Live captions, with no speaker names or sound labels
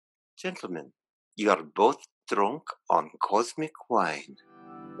Gentlemen, you are both drunk on cosmic wine.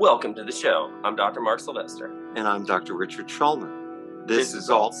 Welcome to the show. I'm Dr. Mark Sylvester. And I'm Dr. Richard Schulman. This is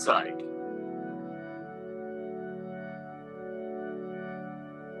Alt Psych.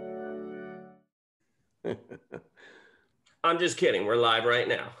 I'm just kidding. We're live right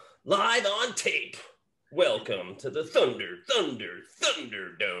now. Live on tape. Welcome to the Thunderdome.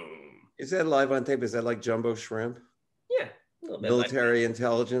 Is that live on tape? Is that like Jumbo Shrimp? Yeah. A little bit Military like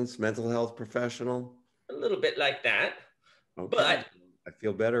intelligence, mental health professional? a little bit like that. Okay. But I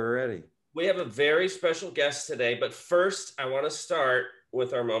feel better already. we have a very special guest today. But first, I want to start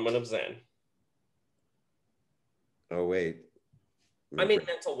with our moment of Zen. Oh, wait. I mean,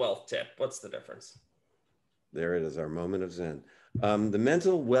 mental wealth tip. What's the difference? There it is, our moment of Zen. The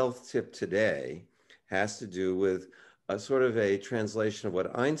mental wealth tip today has to do with a sort of a translation of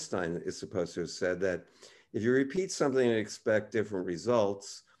what Einstein is supposed to have said, that if you repeat something and expect different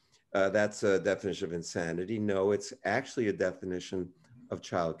results, that's a definition of insanity. No, it's actually a definition of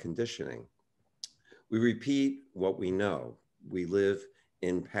child conditioning. We repeat what we know. We live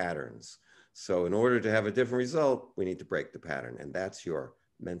in patterns. So in order to have a different result, we need to break the pattern. And that's your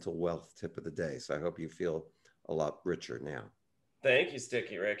mental wealth tip of the day. So I hope you feel a lot richer now. Thank you,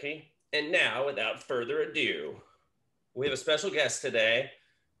 Sticky Ricky. And now, without further ado, we have a special guest today,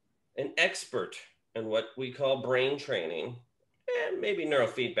 an expert in what we call brain training and maybe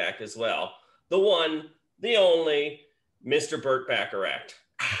neurofeedback as well. The one, the only, Mr. Burt Bacharach.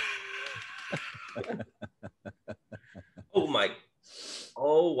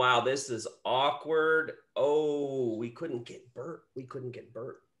 Oh, wow, this is awkward. Oh, we couldn't get Burt.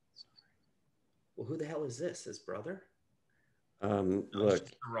 Well, who the hell is this? His brother? Look,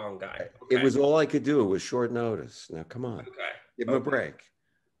 the wrong guy. Okay. It was all I could do. It was short notice. Now, come on. Okay. Give him a break.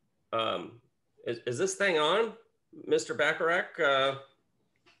 Is this thing on, Mr. Bacharach?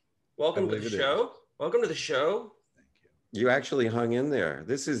 Welcome to the show. Welcome to the show. Thank you. You actually hung in there.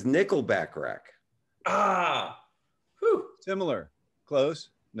 This is Nickel Bacharach. Whew. Similar. Close.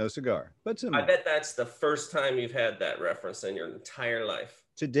 No cigar, but similar. I bet that's the first time you've had that reference in your entire life.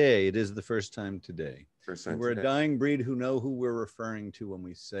 Today, it is the first time today. We're today. A dying breed who know who we're referring to when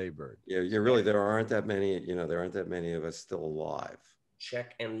we say Burt. Yeah, you're really, there aren't that many, there aren't that many of us still alive.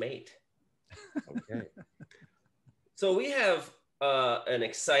 Check and mate. Okay. So we have an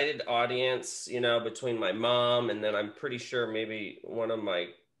excited audience, between my mom and then I'm pretty sure maybe one of my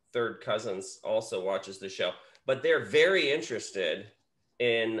third cousins also watches the show, but they're very interested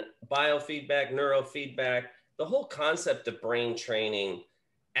in biofeedback, neurofeedback, the whole concept of brain training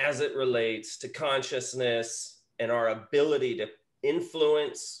as it relates to consciousness and our ability to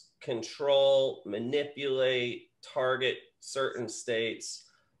influence, control, manipulate, target certain states,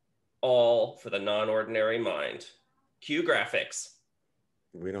 all for the non-ordinary mind. Cue graphics.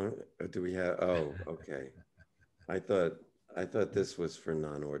 Do we have, oh, okay. I thought this was for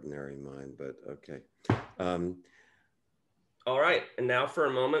non-ordinary mind, but okay. All right, and now for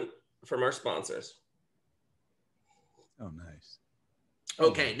a moment from our sponsors. Oh, nice.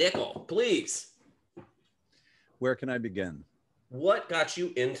 Okay, Nickel, please. Where can I begin? What got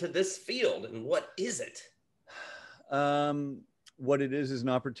you into this field and what is it? What it is an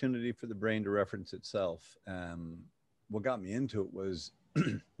opportunity for the brain to reference itself. What got me into it was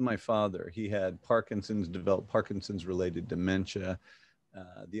my father. He had Parkinson's, developed Parkinson's-related dementia.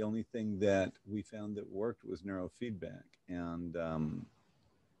 The only thing that we found that worked was neurofeedback. And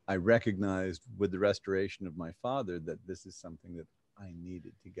I recognized with the restoration of my father that this is something that I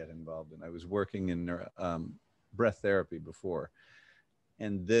needed to get involved in. I was working in breath therapy before,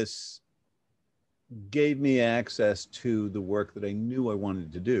 and this gave me access to the work that I knew I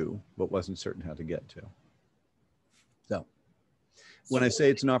wanted to do, but wasn't certain how to get to. So when I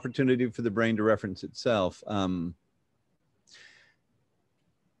say it's an opportunity for the brain to reference itself,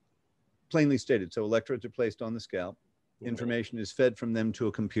 plainly stated, so electrodes are placed on the scalp. Information is fed from them to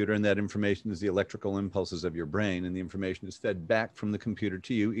a computer, and that information is the electrical impulses of your brain, and the information is fed back from the computer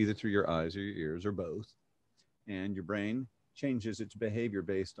to you, either through your eyes or your ears or both. And your brain changes its behavior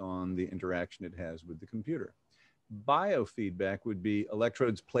based on the interaction it has with the computer. Biofeedback would be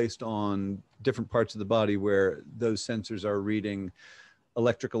electrodes placed on different parts of the body where those sensors are reading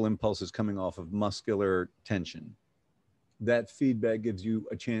electrical impulses coming off of muscular tension. That feedback gives you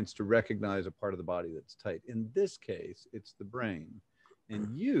a chance to recognize a part of the body that's tight. In this case, it's the brain.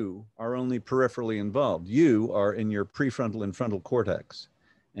 And you are only peripherally involved. You are in your prefrontal and frontal cortex.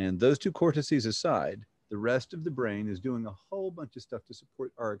 And those two cortices aside, the rest of the brain is doing a whole bunch of stuff to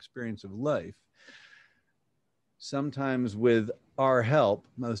support our experience of life. Sometimes with our help,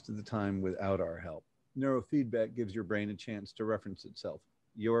 most of the time without our help. Neurofeedback gives your brain a chance to reference itself.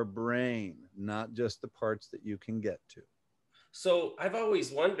 your brain, not just the parts that you can get to. So I've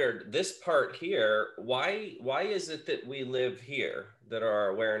always wondered this part here, why is it that we live here, that our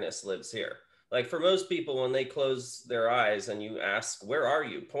awareness lives here? Like for most people, when they close their eyes and you ask, where are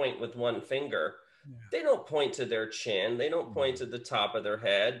you? Point with one finger. Yeah. They don't point to their chin. They don't point to the top of their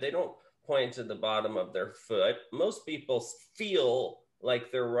head. They don't point to the bottom of their foot. Most people feel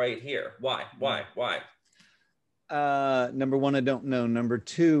like they're right here. Why? Number one, I don't know. Number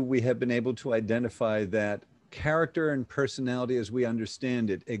two, we have been able to identify that character and personality as we understand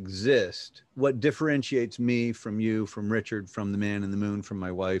it exist. What differentiates me from you, from Richard, from the man in the moon, from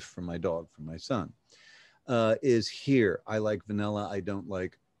my wife, from my dog, from my son, is here. I like vanilla. I don't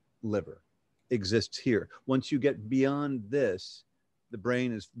like liver. Exists here. Once you get beyond this, the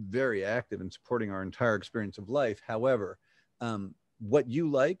brain is very active in supporting our entire experience of life. However, what you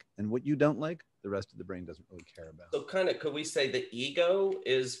like and what you don't like, the rest of the brain doesn't really care about. So kind of, could we say the ego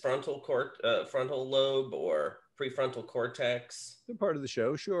is frontal lobe or prefrontal cortex? They're part of the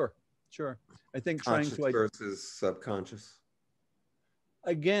show. Sure. I think conscious versus subconscious.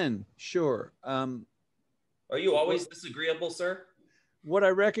 Again, sure. Are you always disagreeable, sir? What I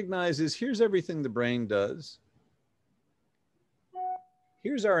recognize is here's everything the brain does.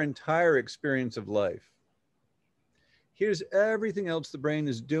 Here's our entire experience of life. Here's everything else the brain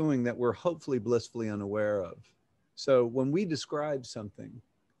is doing that we're hopefully blissfully unaware of. So when we describe something,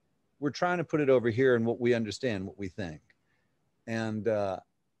 we're trying to put it over here in what we understand, what we think. And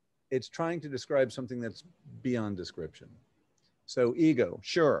it's trying to describe something that's beyond description. So ego,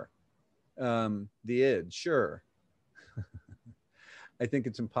 sure. The id, sure. I think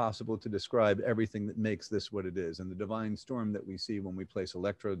it's impossible to describe everything that makes this what it is. And the divine storm that we see when we place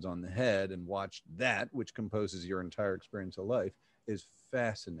electrodes on the head and watch that, which composes your entire experience of life, is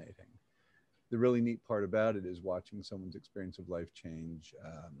fascinating. The really neat part about it is watching someone's experience of life change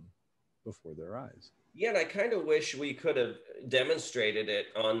before their eyes. Yeah, and I kind of wish we could have demonstrated it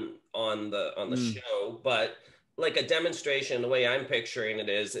on the show, but like a demonstration, the way I'm picturing it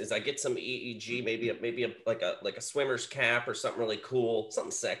is I get some EEG, maybe a swimmer's cap or something really cool,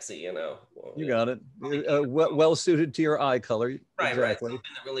 something sexy, you know. You got it. Well suited to your eye color. Right, exactly. Right. Something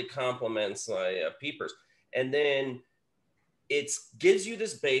that really complements my peepers, and then it gives you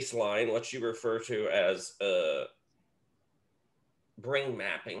this baseline, what you refer to as brain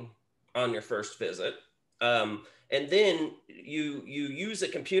mapping on your first visit. And then you use a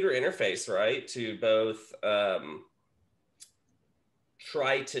computer interface, right, to both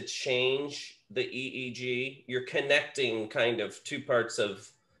try to change the EEG. You're connecting kind of two parts of,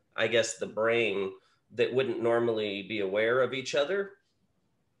 I guess, the brain that wouldn't normally be aware of each other.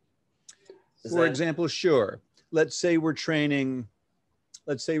 For example, sure. Let's say we're training,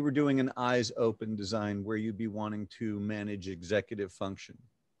 let's say we're doing an eyes open design where you'd be wanting to manage executive function,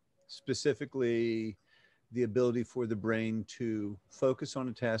 specifically the ability for the brain to focus on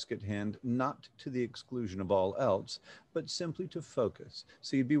a task at hand, not to the exclusion of all else, but simply to focus.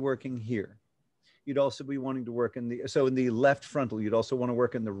 So you'd be working here. You'd also be wanting to work in the left frontal, you'd also want to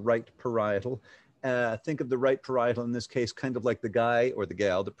work in the right parietal. Think of the right parietal in this case, kind of like the guy or the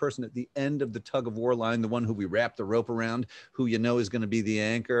gal, the person at the end of the tug of war line, the one who we wrap the rope around, who you know is going to be the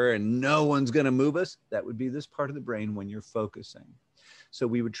anchor and no one's going to move us. That would be this part of the brain when you're focusing. So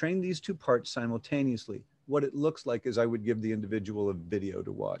we would train these two parts simultaneously. What it looks like is I would give the individual a video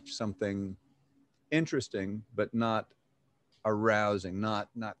to watch, something interesting, but not arousing, not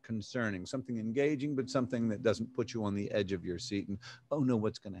concerning, something engaging, but something that doesn't put you on the edge of your seat and, oh no,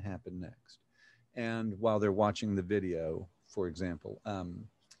 what's going to happen next? And while they're watching the video, for example,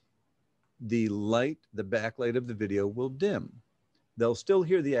 the backlight of the video will dim. They'll still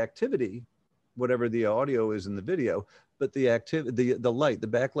hear the activity, whatever the audio is in the video, but the light, the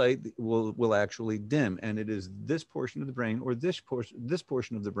backlight will actually dim. And it is this portion of the brain or this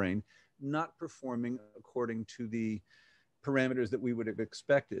portion of the brain not performing according to the parameters that we would have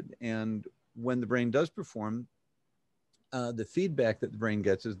expected. And when the brain does perform, the feedback that the brain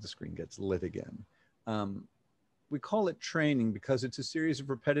gets is the screen gets lit again. We call it training because it's a series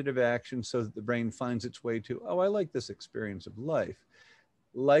of repetitive actions so that the brain finds its way to, oh, I like this experience of life.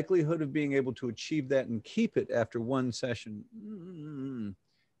 Likelihood of being able to achieve that and keep it after one session,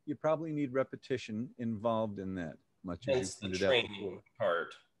 you probably need repetition involved in that, much as you pointed out before. Training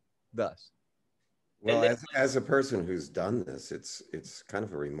part. Thus. Well, as a person who's done this, it's kind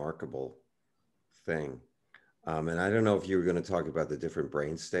of a remarkable thing. And I don't know if you were going to talk about the different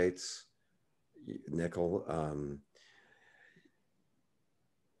brain states, Nickel.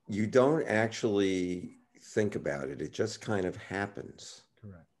 You don't actually think about it. It just kind of happens.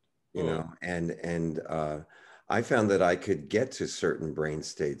 Correct. You know, and I found that I could get to certain brain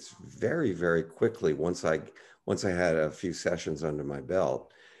states very, very quickly once I had a few sessions under my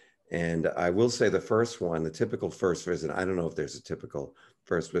belt. And I will say the first one, the typical first visit, I don't know if there's a typical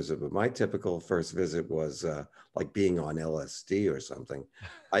first visit, but my typical first visit was like being on LSD or something.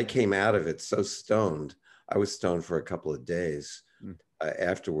 I came out of it so stoned. I was stoned for a couple of days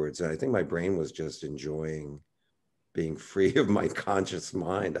afterwards. And I think my brain was just enjoying being free of my conscious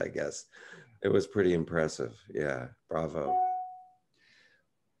mind, I guess. It was pretty impressive. Yeah, bravo.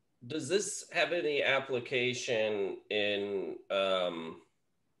 Does this have any application in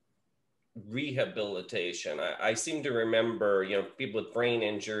rehabilitation? I seem to remember, you know, people with brain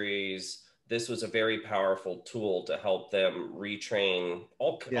injuries, this was a very powerful tool to help them retrain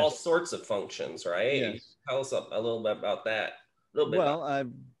all sorts of functions, right? Yes. Tell us a little bit about that. A little bit. Well, I've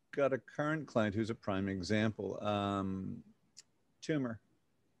got a current client who's a prime example. Tumor.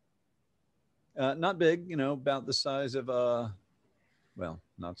 Not big, you know, about the size of a, well,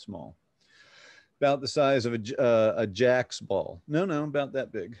 not small, about the size of a Jack's ball. No, about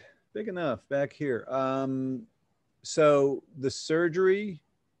that big. Big enough back here. So the surgery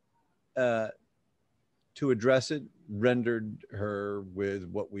to address it rendered her with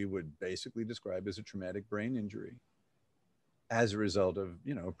what we would basically describe as a traumatic brain injury as a result of,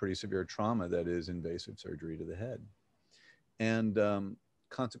 you know, pretty severe trauma that is invasive surgery to the head. And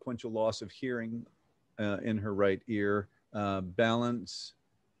consequential loss of hearing in her right ear, balance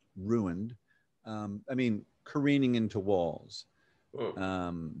ruined. I mean, careening into walls.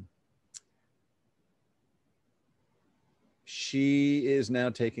 She is now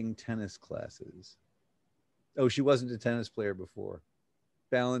taking tennis classes. Oh, she wasn't a tennis player before.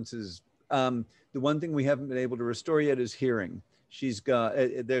 Balance is, the one thing we haven't been able to restore yet is hearing. She's got,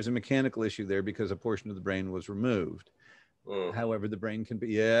 there's a mechanical issue there because a portion of the brain was removed. However, the brain can be,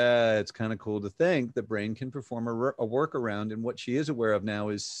 yeah, it's kind of cool to think the brain can perform a workaround, and what she is aware of now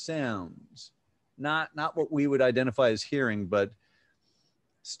is sounds. Not what we would identify as hearing, but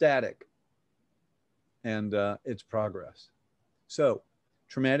static. And it's progress. So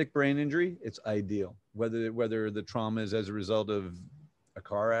traumatic brain injury, it's ideal, whether the trauma is as a result of a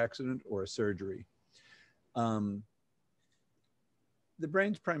car accident or a surgery. The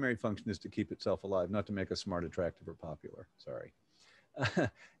brain's primary function is to keep itself alive, not to make us smart, attractive, or popular. Sorry.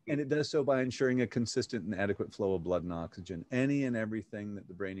 And it does so by ensuring a consistent and adequate flow of blood and oxygen. Any and everything that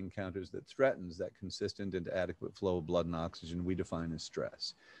the brain encounters that threatens that consistent and adequate flow of blood and oxygen, we define as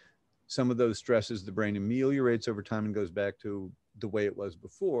stress. Some of those stresses the brain ameliorates over time and goes back to the way it was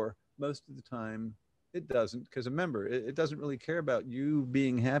before. Most of the time, it doesn't, because remember, it doesn't really care about you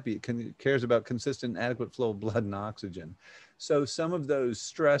being happy. It cares about consistent, adequate flow of blood and oxygen. So some of those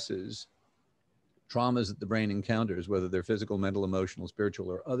stresses, traumas that the brain encounters, whether they're physical, mental, emotional, spiritual,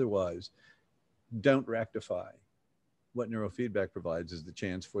 or otherwise, don't rectify. What neurofeedback provides is the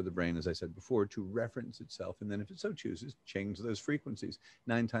chance for the brain, as I said before, to reference itself. And then if it so chooses, change those frequencies.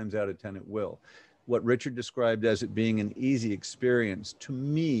 9 times out of 10, it will. What Richard described as it being an easy experience, to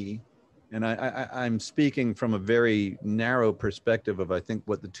me, and I'm speaking from a very narrow perspective of, I think,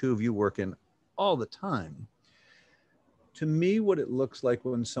 what the two of you work in all the time. To me, what it looks like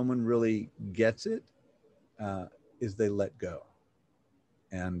when someone really gets it is they let go.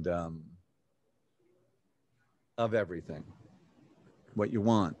 And of everything. What you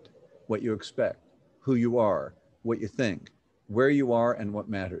want, what you expect, who you are, what you think, where you are, and what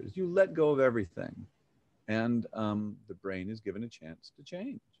matters. You let go of everything. And the brain is given a chance to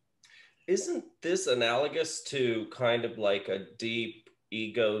change. Isn't this analogous to kind of like a deep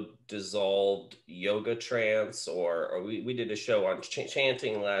ego dissolved yoga trance, or we did a show on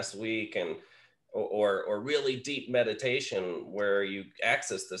chanting last week, and or really deep meditation where you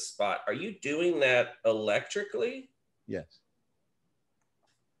access this spot? Are you doing that electrically? Yes.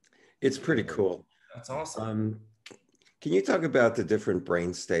 It's pretty cool. That's awesome. Can you talk about the different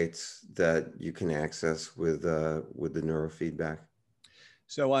brain states that you can access with the neurofeedback?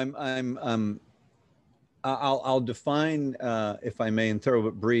 So I'll define, if I may, in thorough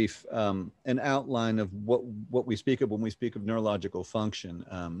but brief, an outline of what we speak of when we speak of neurological function.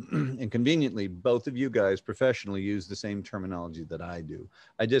 And conveniently, both of you guys professionally use the same terminology that I do.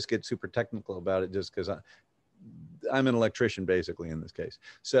 I just get super technical about it just because I'm an electrician, basically, in this case.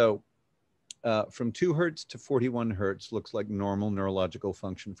 So from 2 hertz to 41 hertz looks like normal neurological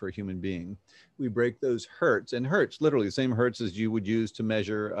function for a human being. We break those hertz, and hertz, literally the same hertz as you would use to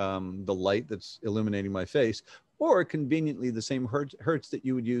measure the light that's illuminating my face, or conveniently the same hertz that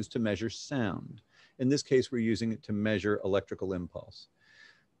you would use to measure sound. In this case, we're using it to measure electrical impulse.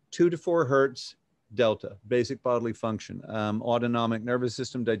 2 to 4 hertz Delta, basic bodily function, autonomic nervous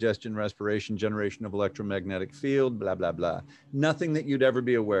system, digestion, respiration, generation of electromagnetic field, blah, blah, blah. Nothing that you'd ever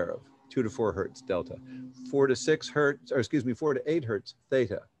be aware of. 2 to 4 hertz, delta. 4 to 6 hertz, or excuse me, 4 to 8 hertz,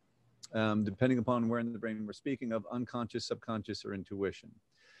 theta. Depending upon where in the brain we're speaking of, unconscious, subconscious, or intuition.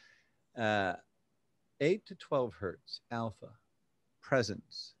 8 to 12 hertz, alpha,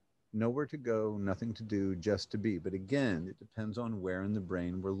 presence, nowhere to go, nothing to do, just to be. But again, it depends on where in the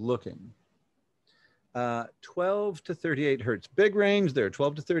brain we're looking. 12 to 38 hertz, big range there,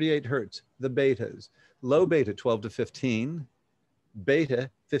 12 to 38 hertz, the betas. Low beta, 12 to 15, beta,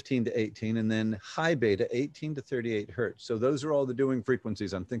 15 to 18, and then high beta, 18 to 38 hertz. So those are all the doing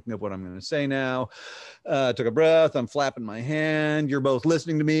frequencies. I'm thinking of what I'm going to say now. Took a breath, I'm flapping my hand. You're both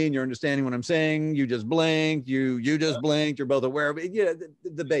listening to me and you're understanding what I'm saying. You just blinked, you just blinked, you're both aware of it. Yeah,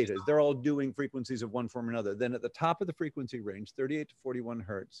 the betas, they're all doing frequencies of one form or another. Then at the top of the frequency range, 38 to 41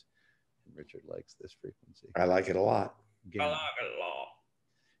 hertz. Richard likes this frequency. I like it a lot. I like it a lot.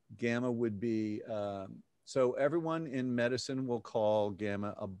 Gamma would be, so everyone in medicine will call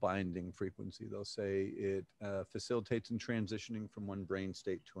gamma a binding frequency. They'll say it facilitates in transitioning from one brain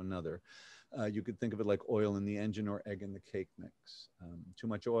state to another. You could think of it like oil in the engine or egg in the cake mix. Too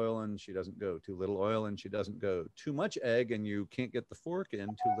much oil and she doesn't go. Too little oil and she doesn't go. Too much egg and you can't get the fork in.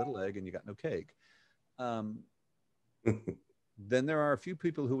 Too little egg and you got no cake. Then there are a few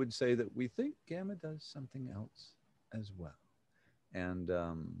people who would say that we think gamma does something else as well. And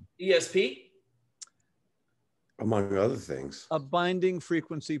ESP? Among other things. A binding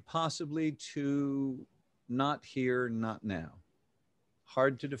frequency, possibly to not here, not now.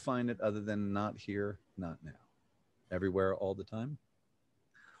 Hard to define it other than not here, not now. Everywhere, all the time.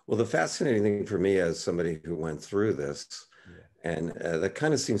 Well, the fascinating thing for me as somebody who went through this, and that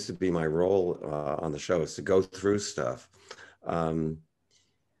kind of seems to be my role on the show, is to go through stuff,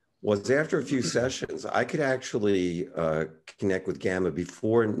 was after a few sessions, I could actually connect with gamma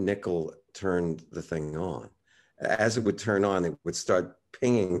before nickel turned the thing on. As it would turn on, it would start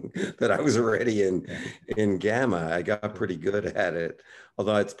pinging that I was already in gamma. I got pretty good at it,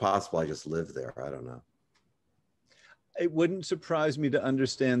 although it's possible I just lived there. I don't know. It wouldn't surprise me to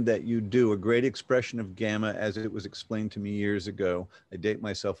understand that you do. A great expression of gamma, as it was explained to me years ago, I date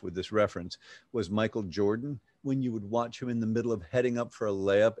myself with this reference, was Michael Jordan, when you would watch him in the middle of heading up for a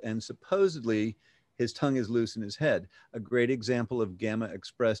layup and supposedly his tongue is loose in his head. A great example of gamma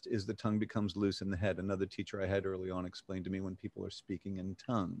expressed is the tongue becomes loose in the head. Another teacher I had early on explained to me when people are speaking in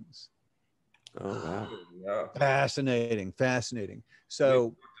tongues. Oh, wow. Yeah. Fascinating, fascinating. So we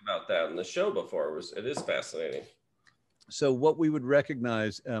talked about that in the show before. It is fascinating. So what we would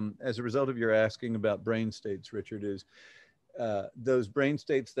recognize as a result of your asking about brain states, Richard, is those brain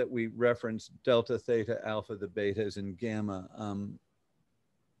states that we reference, delta, theta, alpha, the betas, and gamma,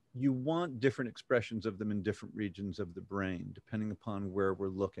 you want different expressions of them in different regions of the brain, depending upon where we're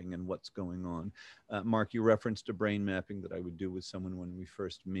looking and what's going on. Mark, you referenced a brain mapping that I would do with someone when we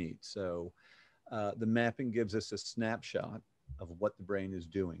first meet. So the mapping gives us a snapshot of what the brain is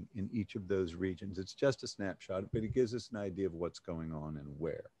doing in each of those regions. It's just a snapshot, but it gives us an idea of what's going on and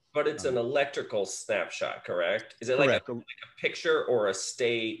where. But it's an electrical snapshot, correct? Is it correct. like a picture or a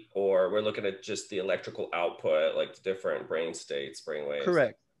state, or we're looking at just the electrical output, like the different brain states, brain waves?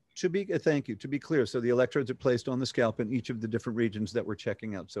 Correct. Thank you. To be clear, so the electrodes are placed on the scalp in each of the different regions that we're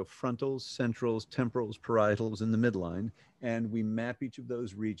checking out. So frontals, centrals, temporals, parietals, and the midline. And we map each of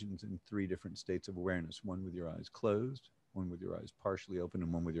those regions in 3 different states of awareness, one with your eyes closed, one with your eyes partially open,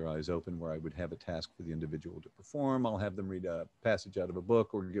 and one with your eyes open, where I would have a task for the individual to perform. I'll have them read a passage out of a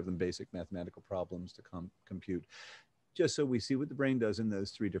book or give them basic mathematical problems to compute, just so we see what the brain does in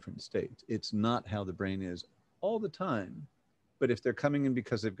those 3 different states. It's not how the brain is all the time, but if they're coming in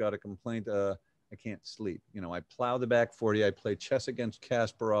because they've got a complaint, I can't sleep. You know, I plow the back 40, I play chess against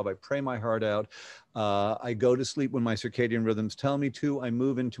Kasparov, I pray my heart out. I go to sleep when my circadian rhythms tell me to. I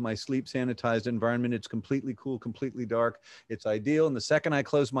move into my sleep sanitized environment. It's completely cool, completely dark. It's ideal. And the second I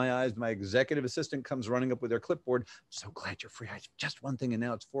close my eyes, my executive assistant comes running up with their clipboard. So glad you're free. I have just one thing. And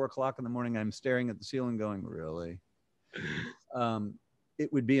now it's 4 o'clock in the morning. I'm staring at the ceiling going, really?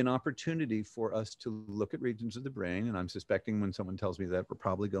 It would be an opportunity for us to look at regions of the brain. And I'm suspecting when someone tells me that, we're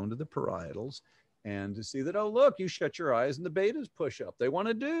probably going to the parietals, and to see that, oh, look, you shut your eyes and the betas push up. They want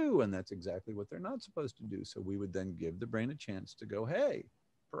to do, and that's exactly what they're not supposed to do. So we would then give the brain a chance to go, hey,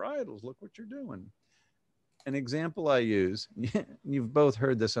 parietals, look what you're doing. An example I use, you've both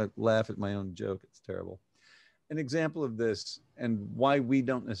heard this, I laugh at my own joke, it's terrible. An example of this and why we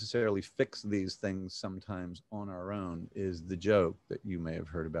don't necessarily fix these things sometimes on our own is the joke that you may have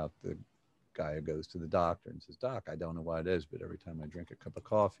heard about the guy who goes to the doctor and says, "Doc, I don't know why it is, but every time I drink a cup of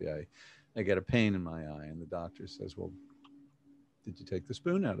coffee, I get a pain in my eye." And the doctor says, "Well, did you take the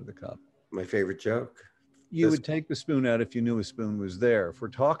spoon out of the cup?" My favorite joke. You would take the spoon out if you knew a spoon was there. If we're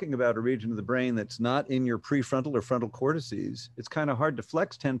talking about a region of the brain that's not in your prefrontal or frontal cortices, it's kind of hard to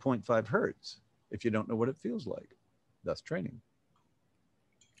flex 10.5 hertz if you don't know what it feels like. Thus training.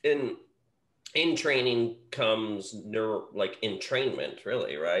 In training comes entrainment,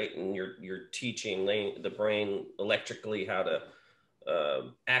 really, right? And you're teaching the brain electrically how to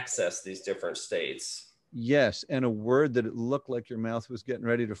access these different states. Yes, and a word that it looked like your mouth was getting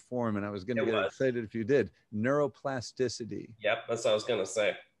ready to form, and I was going to get excited if you did. Neuroplasticity. Yep, that's what I was going to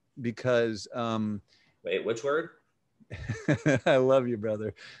say. Because wait, which word? I love you,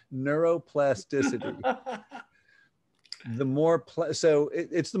 brother. Neuroplasticity. The more so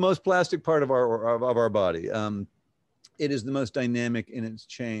it's the most plastic part of our body. It is the most dynamic in its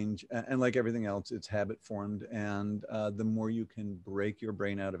change, and like everything else, it's habit formed. And the more you can break your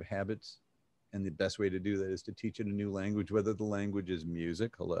brain out of habits, and the best way to do that is to teach it a new language, whether the language is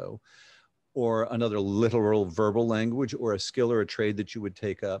music, hello, or another literal verbal language, or a skill or a trade that you would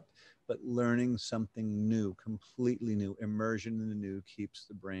take up. But learning something new, completely new, immersion in the new keeps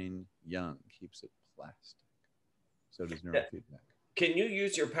the brain young, keeps it plastic. So does neurofeedback. Can you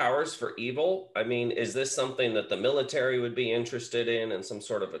use your powers for evil? I mean, is this something that the military would be interested in and some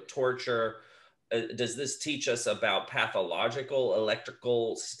sort of a torture? Does this teach us about pathological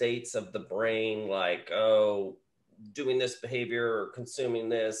electrical states of the brain, like, oh, doing this behavior or consuming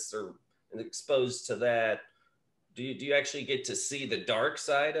this or exposed to that? Do you actually get to see the dark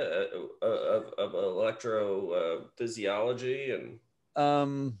side of electrophysiology? And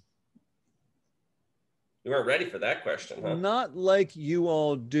you weren't ready for that question, huh? Not like you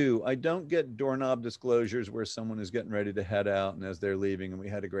all do. I don't get doorknob disclosures where someone is getting ready to head out, and as they're leaving and we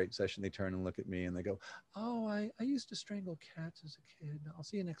had a great session, they turn and look at me and they go, "Oh, I used to strangle cats as a kid. I'll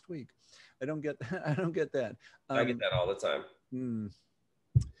see you next week." I don't get that. I get that all the time.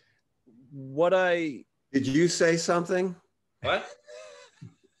 Did you say something? What?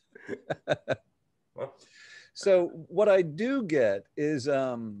 So what I do get is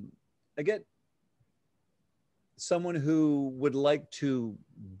I get someone who would like to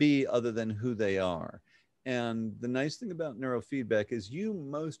be other than who they are. And the nice thing about neurofeedback is you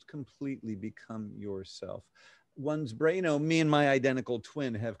most completely become yourself. One's brain, you know, me and my identical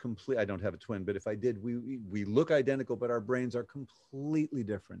twin have I don't have a twin, but if I did, we look identical, but our brains are completely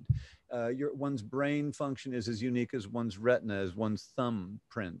different. One's brain function is as unique as one's retina, as one's thumb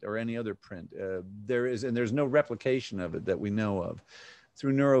print or any other print. There's no replication of it that we know of.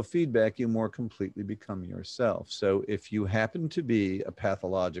 Through neurofeedback, you more completely become yourself. So if you happen to be a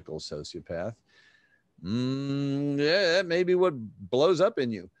pathological sociopath, yeah, that may be what blows up in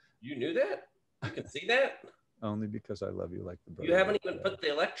you. You knew that? You can see that? Only because I love you like the brother. You haven't even put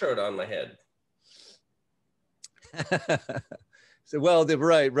the electrode on my head. So, well,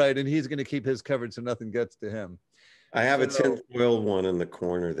 right. And he's going to keep his covered so nothing gets to him. I have a tinfoil one in the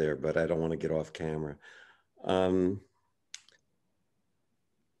corner there, but I don't want to get off camera.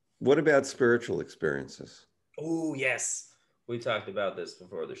 What about spiritual experiences? Oh, yes. We talked about this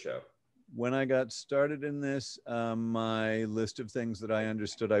before the show. When I got started in this, my list of things that I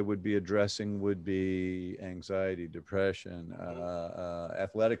understood I would be addressing would be anxiety, depression,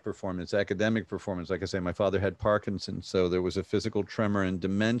 athletic performance, academic performance. Like I say, my father had Parkinson's, so there was a physical tremor and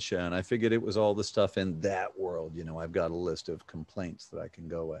dementia, and I figured it was all the stuff in that world. You know, I've got a list of complaints that I can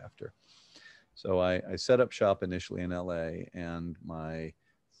go after. So I set up shop initially in LA, and my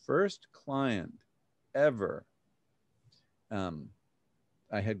first client ever,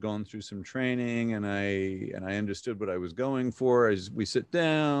 I had gone through some training, and I understood what I was going for. As we sit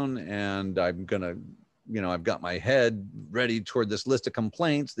down, and I'm gonna, you know, I've got my head ready toward this list of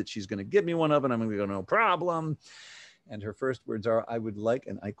complaints that she's gonna give me one of, and I'm gonna go, "No problem." And her first words are, "I would like,"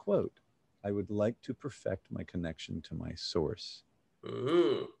 and I quote, "I would like to perfect my connection to my source."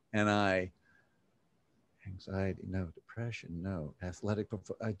 Mm-hmm. And anxiety, no. Depression, no. Athletic,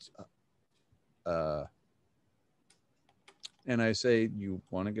 and I say, "You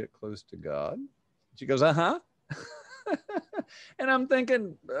want to get close to God?" She goes, "Uh-huh." And I'm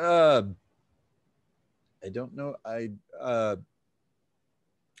thinking, I don't know. I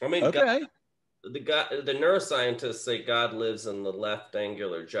mean, okay. The neuroscientists say God lives in the left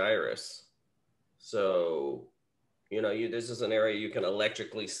angular gyrus. So, you know, this is an area you can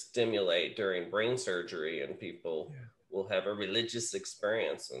electrically stimulate during brain surgery, and people will have a religious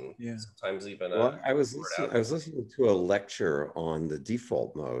experience, and sometimes even I was listening to a lecture on the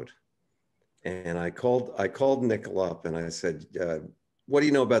default mode, and I called Nickel up and I said, what do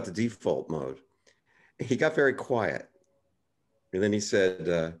you know about the default mode? He got very quiet. And then he said,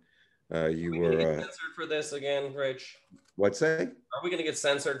 you Are we gonna get were, censored for this again, Rich? what's that? Are we going to get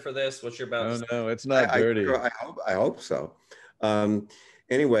censored for this? What you're about to No, say? no, it's not dirty. I hope so.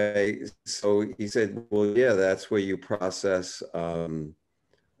 Anyway, so he said, well, yeah, that's where you process,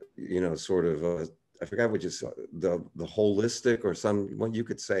 you know, sort of, I forgot what you saw, the holistic or some, well, you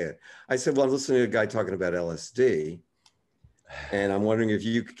could say it. I said, well, I'm listening to a guy talking about LSD. And I'm wondering if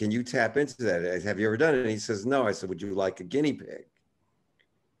can you tap into that? Have you ever done it? And he says, no. I said, would you like a guinea pig?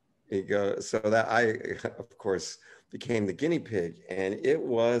 He goes, so that I, of course, became the guinea pig, and it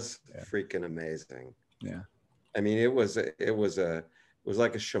was freaking amazing. Yeah. I mean, it was like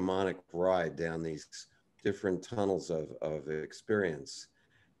a shamanic ride down these different tunnels of experience,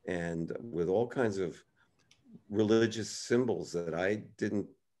 and with all kinds of religious symbols that I didn't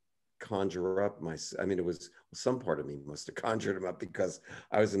conjure up. I mean, it was some part of me must have conjured them up because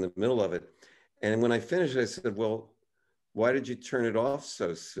I was in the middle of it. And when I finished, I said, well, why did you turn it off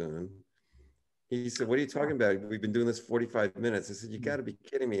so soon? He said, what are you talking about? We've been doing this 45 minutes. I said, you got to be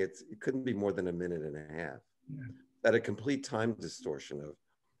kidding me. It couldn't be more than a minute and a half. Yeah. That a complete time distortion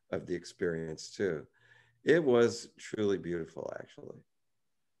of the experience too. It was truly beautiful, actually.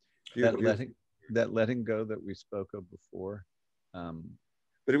 That letting go that we spoke of before.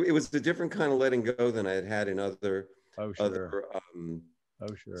 But it was a different kind of letting go than I had had in other sessions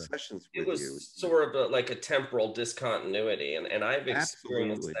with you. It was sort of like a temporal discontinuity, and I've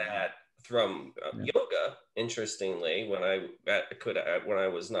experienced that from yoga. Interestingly, when I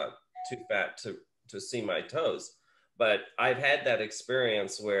was not too fat to see my toes, but I've had that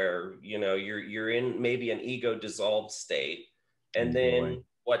experience where you're in maybe an ego dissolved state, and then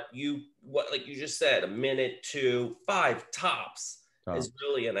what like you just said, a minute to 5 tops is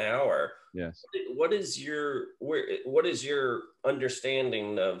really an hour. Yes. What is your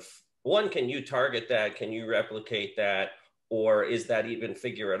understanding of, one, can you target that? Can you replicate that? Or is that even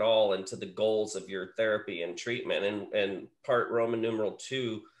figure at all into the goals of your therapy and treatment? And part Roman numeral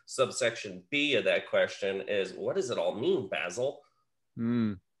 2, subsection B of that question is, what does it all mean, Basil?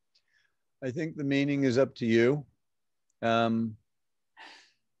 I think the meaning is up to you. I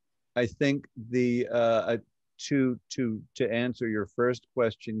think to answer your first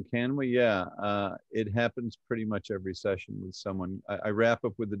question, can we? Yeah, it happens pretty much every session with someone. I wrap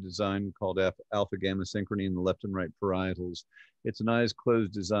up with a design called alpha gamma synchrony in the left and right parietals. It's an eyes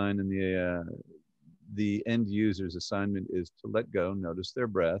closed design, and the end user's assignment is to let go, notice their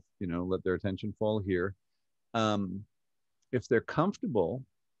breath, let their attention fall here. If they're comfortable,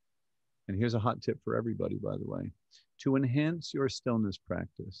 and here's a hot tip for everybody, by the way, to enhance your stillness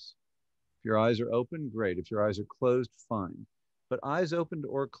practice. If your eyes are open, great. If your eyes are closed, fine. But eyes opened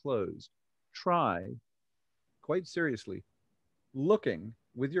or closed, try, quite seriously, looking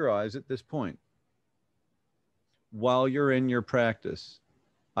with your eyes at this point while you're in your practice.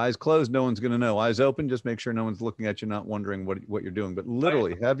 Eyes closed, no one's going to know. Eyes open, just make sure no one's looking at you, not wondering what you're doing. But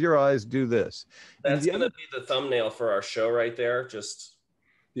literally, have your eyes do this. That's going to be the thumbnail for our show right there. Just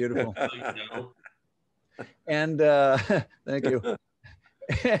beautiful. And thank you.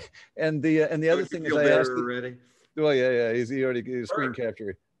 and the other thing is, I asked already. Well, yeah, he's screen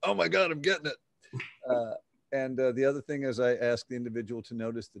capturing. Oh my God, I'm getting it. And the other thing is, I ask the individual to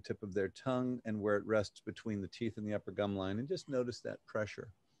notice the tip of their tongue and where it rests between the teeth and the upper gum line, and just notice that pressure,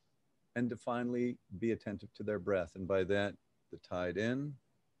 and to finally be attentive to their breath. And by that, the tide in,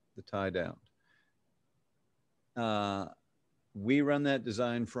 the tide out. We run that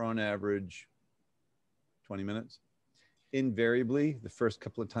design for on average 20 minutes. Invariably, the first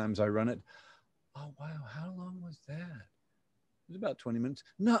couple of times I run it, oh wow, how long was that? It was about 20 minutes.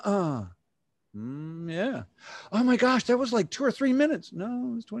 Nuh-uh. Yeah. Oh my gosh, that was like 2 or 3 minutes.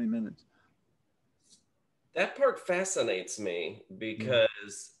 No, it was 20 minutes. That part fascinates me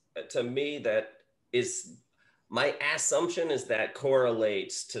because to me, that is, my assumption is that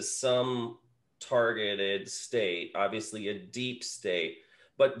correlates to some targeted state, obviously a deep state.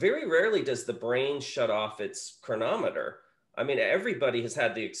 But very rarely does the brain shut off its chronometer. I mean, everybody has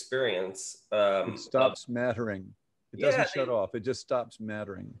had the experience. It stops mattering. It doesn't shut off. It just stops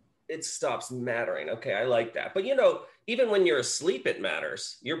mattering. It stops mattering. Okay, I like that. But even when you're asleep, it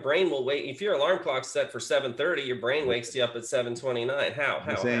matters. Your brain will wait. If your alarm clock's set for 7:30, your brain wakes you up at 7:29. How?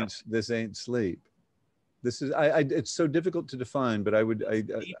 This ain't sleep. This is it's so difficult to define. But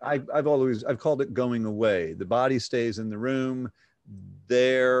I've called it going away. The body stays in the room.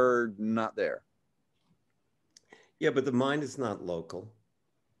 They're not there. Yeah, but the mind is not local.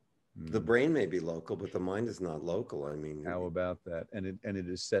 The brain may be local, but the mind is not local. I mean, how about that? And it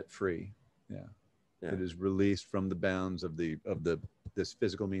is set free. Yeah. Yeah. It is released from the bounds of this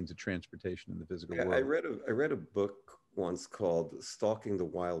physical means of transportation in the physical Yeah, world. I read a book once called Stalking the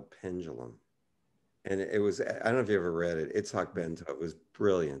Wild Pendulum. And it was, I don't know if you ever read it. Itzhak Bentov was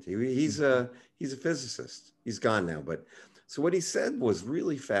brilliant. He's a physicist. He's gone now, but so what he said was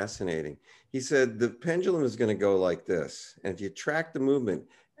really fascinating. He said the pendulum is going to go like this, and if you track the movement,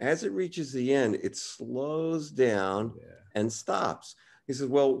 as it reaches the end, it slows down Yeah. and stops. He said,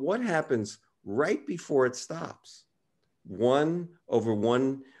 well, what happens right before it stops? One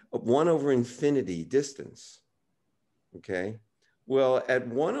over infinity distance. Okay. Well, at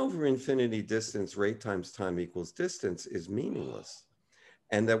 1 over infinity distance, rate times time equals distance is meaningless.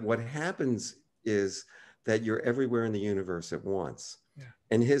 And that what happens is that you're everywhere in the universe at once. Yeah.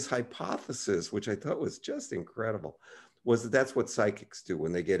 And his hypothesis, which I thought was just incredible, was that that's what psychics do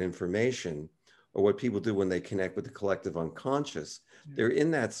when they get information, or what people do when they connect with the collective unconscious. Yeah. They're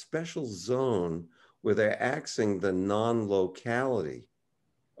in that special zone where they're accessing the non-locality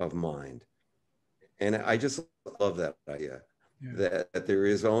of mind. And I just love that idea. Yeah. That there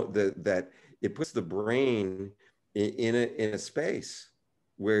is that it puts the brain in a space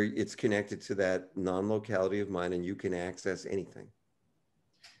where it's connected to that non-locality of mind, and you can access anything.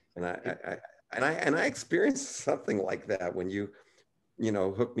 And I experienced something like that when you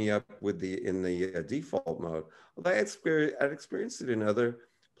hooked me up with in the default mode. Although I'd experienced it in other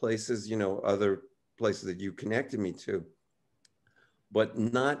places, other places that you connected me to, but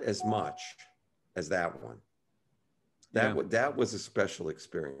not as much as that one. That was a special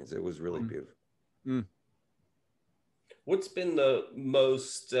experience. It was really beautiful. Mm. What's been the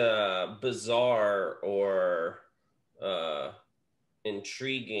most bizarre or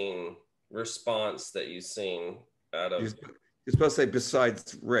intriguing response that you've seen out of? You're supposed to say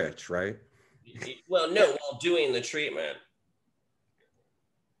besides Rich, right? Well, no, while doing the treatment.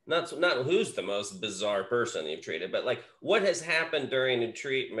 Not who's the most bizarre person you've treated, but like what has happened during the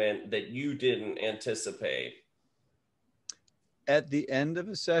treatment that you didn't anticipate? At the end of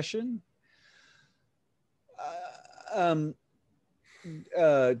a session, so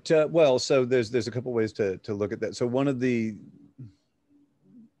there's a couple ways to look at that. So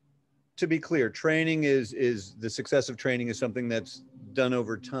to be clear, training is the success of training is something that's done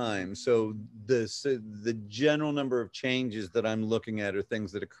over time. So the general number of changes that I'm looking at are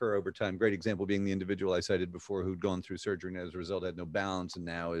things that occur over time. Great example being the individual I cited before who'd gone through surgery and as a result had no balance and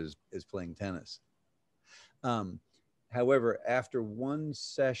now is playing tennis. However, after one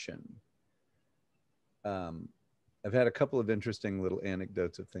session, I've had a couple of interesting little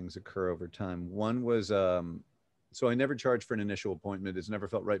anecdotes of things occur over time. One was, so I never charge for an initial appointment. It's never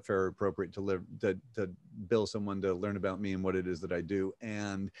felt right, fair, or appropriate to bill someone to learn about me and what it is that I do.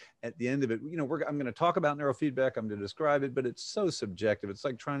 And at the end of it, I'm going to talk about neurofeedback. I'm going to describe it, but it's so subjective. It's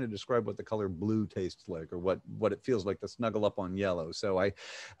like trying to describe what the color blue tastes like or what it feels like to snuggle up on yellow. So I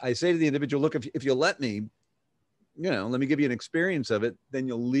say to the individual, look, if you'll let me, let me give you an experience of it, then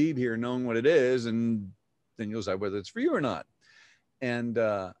you'll leave here knowing what it is, and then you'll decide whether it's for you or not. And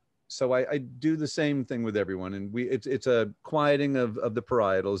so I do the same thing with everyone, and it's a quieting of the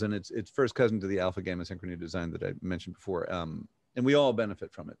parietals, and it's first cousin to the alpha gamma synchrony design that I mentioned before, and we all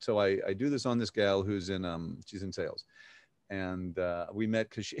benefit from it. So I do this on this gal who's she's in sales, and we met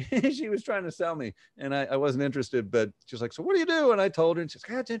because she was trying to sell me, and I wasn't interested, but she was like, so what do you do? And I told her, and she's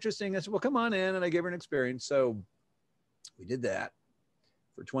like, it's interesting. I said, well, come on in, and I gave her an experience. So we did that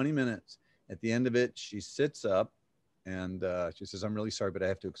for 20 minutes. At the end of it, she sits up and she says, I'm really sorry, but I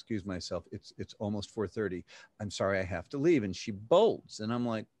have to excuse myself. It's almost 4:30. I'm sorry, I have to leave. And she bolts. And I'm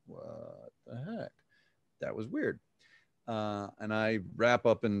like, what the heck? That was weird. And I wrap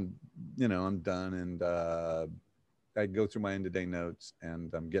up and, I'm done. And I go through my end of day notes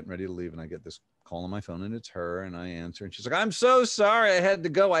and I'm getting ready to leave. And I get this call on my phone and it's her. And I answer. And she's like, I'm so sorry. I had to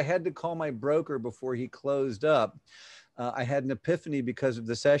go. I had to call my broker before he closed up. I had an epiphany because of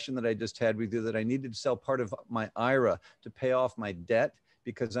the session that I just had with you that I needed to sell part of my IRA to pay off my debt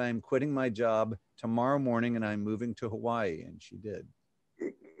because I am quitting my job tomorrow morning and I'm moving to Hawaii. And she did.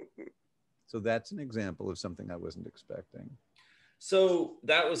 So that's an example of something I wasn't expecting. So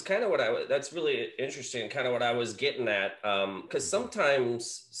that was kind of that's really interesting, kind of what I was getting at. Because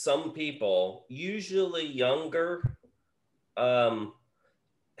sometimes some people, usually younger,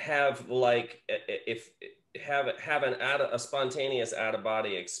 have like, have a spontaneous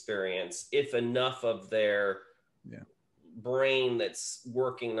out-of-body experience if enough of their brain that's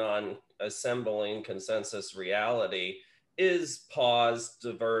working on assembling consensus reality is paused,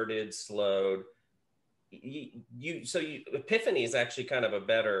 diverted, slowed. So epiphany is actually kind of a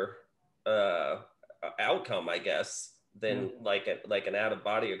better outcome, I guess, than like an out of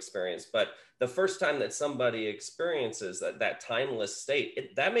body experience. But the first time that somebody experiences that timeless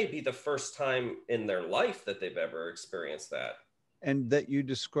state, that may be the first time in their life that they've ever experienced that. And that you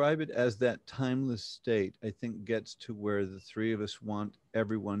describe it as that timeless state, I think gets to where the three of us want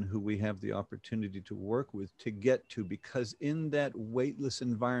everyone who we have the opportunity to work with to get to, because in that weightless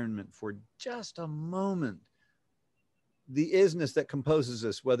environment for just a moment, the isness that composes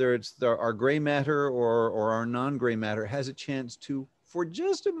us, whether it's our gray matter or our non-gray matter, has a chance to, for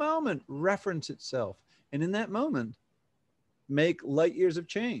just a moment, reference itself. And in that moment, make light years of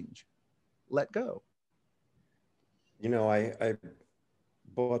change. Let go. You know, I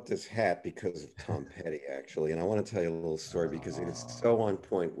bought this hat because of Tom Petty, actually. And I want to tell you a little story because it is so on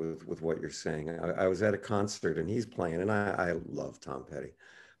point with what you're saying. I was at a concert and he's playing, and I love Tom Petty.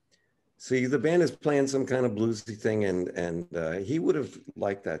 See, the band is playing some kind of bluesy thing, and he would have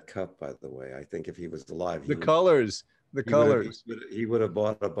liked that cup, by the way. I think if he was alive, The colors. He would have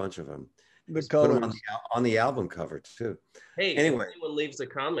bought a bunch of them. The colors. Put them on the album cover too. Hey, anyway, if anyone leaves a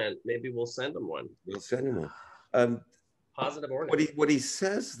comment, maybe we'll send them one. We'll send him one. Positive or what he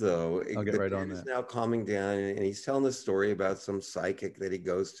says though, I'll get right on is that. now calming down, and he's telling the story about some psychic that he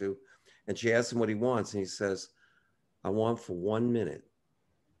goes to, and she asks him what he wants, and he says, "I want for 1 minute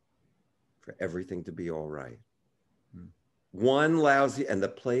for everything to be all right." One lousy, and the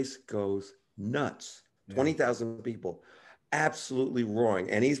place goes nuts. 20,000 people, absolutely roaring,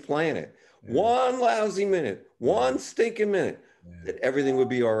 and he's playing it. One lousy minute, one stinking minute, that everything would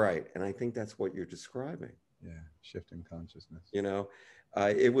be all right. And I think that's what you're describing. Yeah, shifting consciousness. You know,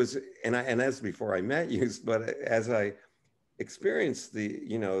 it was, and that's before I met you, but as I experienced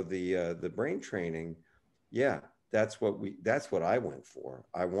the brain training, yeah, that's what I went for.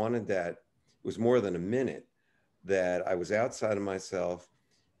 I wanted that. It was more than a minute that I was outside of myself.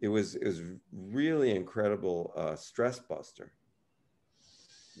 It was really incredible stress buster.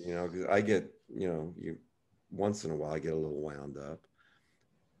 You know, because I get, once in a while I get a little wound up.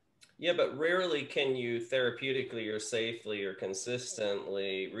 Yeah, but rarely can you therapeutically or safely or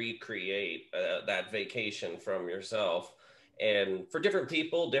consistently recreate that vacation from yourself. And for different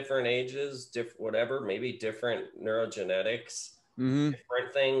people, different ages, whatever, maybe different neurogenetics,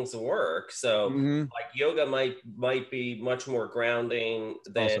 different things work. So like yoga might be much more grounding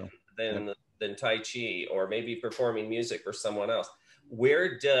than Tai Chi, or maybe performing music for someone else.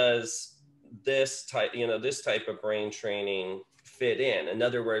 Where does this type of brain training fit in? In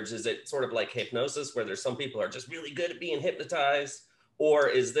other words, is it sort of like hypnosis where there's some people are just really good at being hypnotized? Or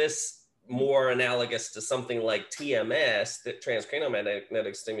is this more analogous to something like TMS, the transcranial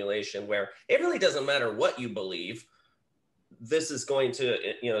magnetic stimulation, where it really doesn't matter what you believe, this is going to,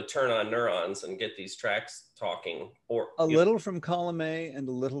 turn on neurons and get these tracks talking? Or a little from column A and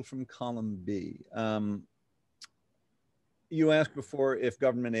a little from column B. You asked before if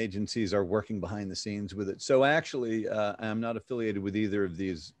government agencies are working behind the scenes with it. So actually, I'm not affiliated with either of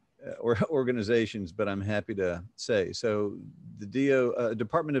these organizations, but I'm happy to say. So the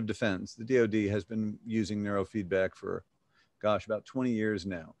Department of Defense, the DoD, has been using neurofeedback for, about 20 years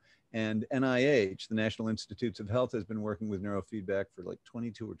now. And NIH, the National Institutes of Health, has been working with neurofeedback for like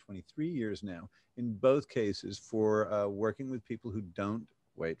 22 or 23 years now, in both cases for working with people who don't,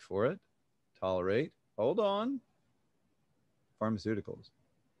 wait for it, tolerate, hold on, pharmaceuticals.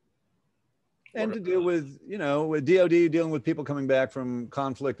 And to deal with, with DOD dealing with people coming back from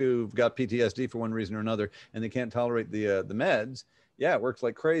conflict who've got PTSD for one reason or another, and they can't tolerate the meds. Yeah, it works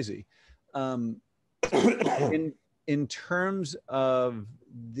like crazy. In terms of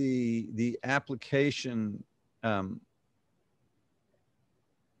the application, to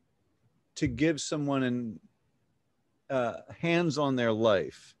give someone hands on their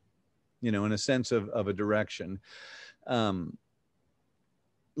life, in a sense of a direction.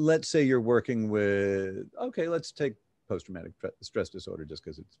 Let's say you're working with, let's take post-traumatic stress disorder just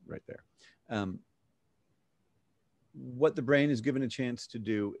because it's right there. What the brain is given a chance to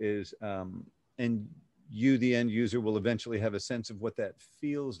do is, and you, the end user, will eventually have a sense of what that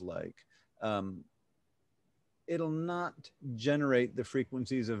feels like. It'll not generate the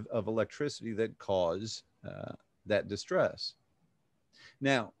frequencies of electricity that cause that distress.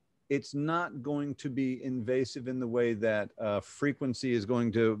 Now, it's not going to be invasive in the way that frequency is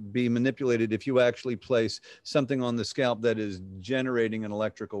going to be manipulated if you actually place something on the scalp that is generating an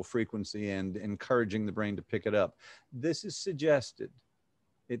electrical frequency and encouraging the brain to pick it up. This is suggested.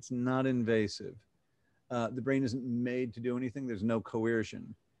 It's not invasive. The brain isn't made to do anything. There's no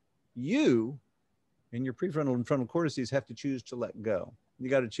coercion. You and your prefrontal and frontal cortices have to choose to let go. You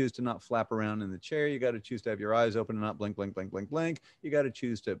got to choose to not flap around in the chair. You got to choose to have your eyes open and not blink, blink, blink, blink, blink. You got to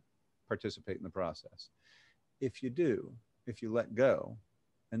choose to participate in the process. If you do, if you let go,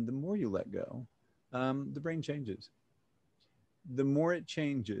 and the more you let go, the brain changes. The more it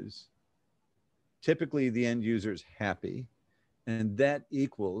changes, typically the end user is happy, and that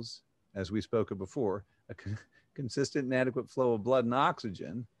equals, as we spoke of before, a consistent and adequate flow of blood and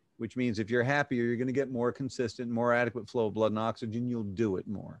oxygen, which means if you're happier, you're going to get more consistent, more adequate flow of blood and oxygen. You'll do it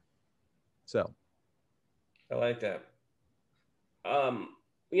more. So I like that.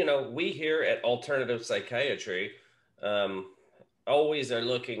 You know, we here at Alternative Psychiatry always are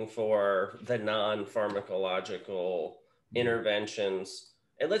looking for the non-pharmacological interventions.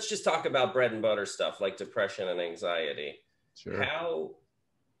 And let's just talk about bread and butter stuff like depression and anxiety. sure. How,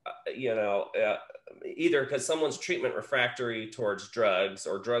 you know, either because someone's treatment refractory towards drugs,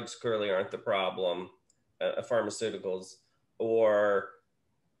 or drugs clearly aren't the problem, pharmaceuticals, or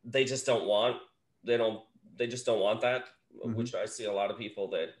they just don't want, they just don't want that, which I see a lot of people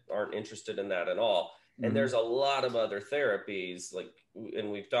that aren't interested in that at all. And there's a lot of other therapies, like,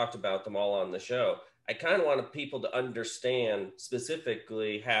 and we've talked about them all on the show. I kind of want people to understand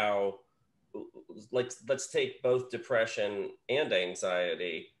specifically how, like, let's take both depression and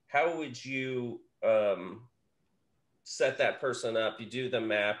anxiety. How would you set that person up? You do the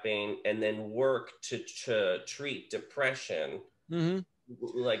mapping and then work to treat depression.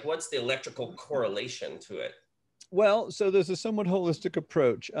 Like, what's the electrical correlation to it? Well, so there's a somewhat holistic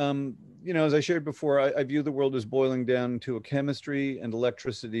approach. You know, as I shared before, I view the world as boiling down to a chemistry and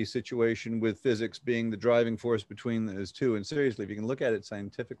electricity situation, with physics being the driving force between those two. And seriously, if you can look at it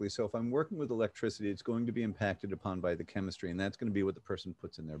scientifically, so if I'm working with electricity, it's going to be impacted upon by the chemistry, and that's going to be what the person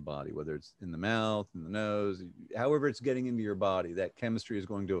puts in their body, whether it's in the mouth, in the nose, however it's getting into your body, that chemistry is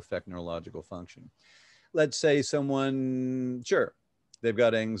going to affect neurological function. Let's say someone, sure, they've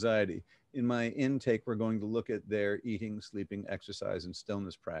got anxiety. In my intake, we're going to look at their eating, sleeping, exercise, and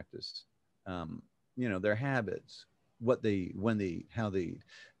stillness practice. You know, their habits, what they, when they eat, how they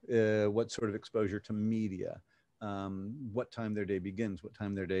eat, what sort of exposure to media, what time their day begins, what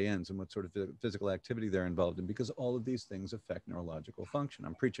time their day ends, and what sort of physical activity they're involved in, because all of these things affect neurological function.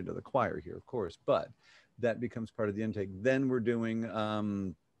 I'm preaching to the choir here, of course, but that becomes part of the intake. Then we're doing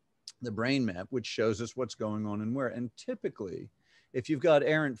the brain map, which shows us what's going on and where. And typically, if you've got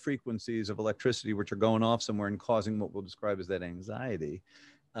errant frequencies of electricity which are going off somewhere and causing what we'll describe as that anxiety,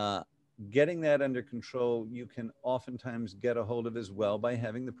 getting that under control, you can oftentimes get a hold of as well by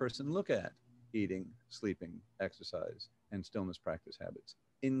having the person look at eating, sleeping, exercise, and stillness practice habits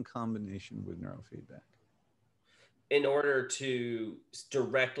in combination with neurofeedback, in order to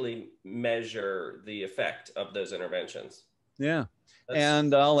directly measure the effect of those interventions. Yeah.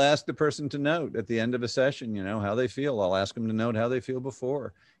 And I'll ask the person to note at the end of a session, you know, how they feel. I'll ask them to note how they feel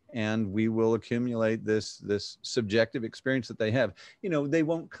before. And we will accumulate this subjective experience that they have. You know, they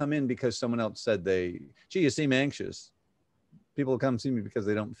won't come in because someone else said gee, you seem anxious. People come see me because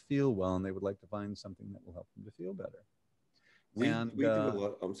they don't feel well, and they would like to find something that will help them to feel better. We do a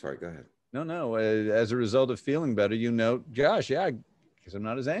lot. I'm sorry, go ahead. No. As a result of feeling better, you note, gosh, yeah, because I'm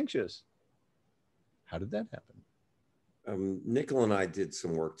not as anxious. How did that happen? Nickel and I did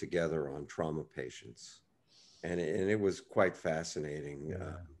some work together on trauma patients, and it was quite fascinating.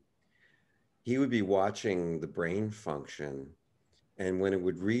 Yeah. He would be watching the brain function, and when it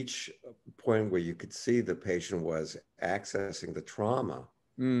would reach a point where you could see the patient was accessing the trauma,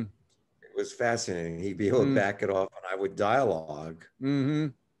 it was fascinating. He'd be able to back it off, and I would dialogue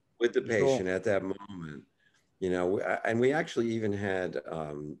with the patient at that moment. You know, and we actually even had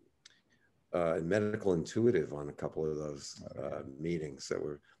medical intuitive on a couple of those meetings that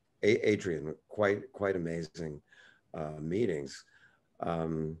were Adrian, quite amazing meetings.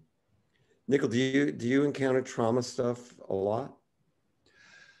 Nickel, do you encounter trauma stuff a lot?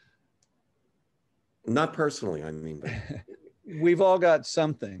 Not personally, I mean, but we've all got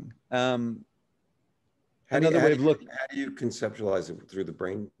something. How do you conceptualize it through the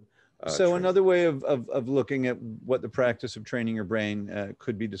brain? So another way of looking at what the practice of training your brain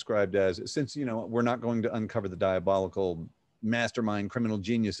could be described as, since, you know, we're not going to uncover the diabolical mastermind criminal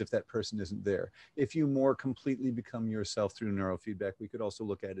genius if that person isn't there. If you more completely become yourself through neurofeedback, we could also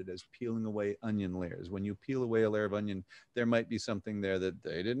look at it as peeling away onion layers. When you peel away a layer of onion, there might be something there that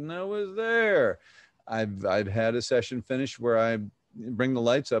they didn't know was there. I've had a session finish where I bring the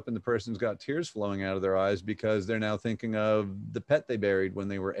lights up and the person's got tears flowing out of their eyes because they're now thinking of the pet they buried when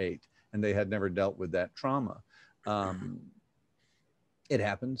they were 8 and they had never dealt with that trauma. It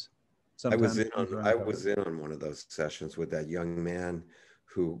happens. Sometimes I was in on one of those sessions with that young man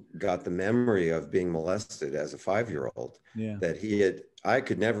who got the memory of being molested as a 5-year-old. Yeah. That I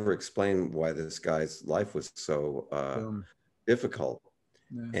could never explain why this guy's life was so difficult.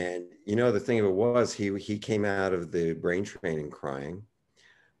 Yeah. And you know, the thing of it was, he came out of the brain training crying,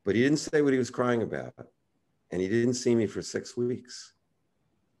 but he didn't say what he was crying about, and he didn't see me for 6 weeks.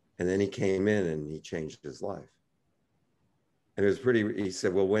 And then he came in and he changed his life. And it was pretty, he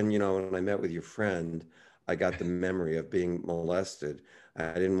said, well, when, you know, when I met with your friend, I got the memory of being molested.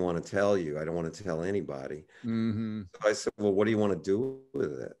 I didn't want to tell you. I don't want to tell anybody. Mm-hmm. So I said, well, what do you want to do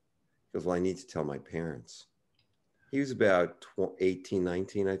with it? He goes, well, I need to tell my parents. He was about 18,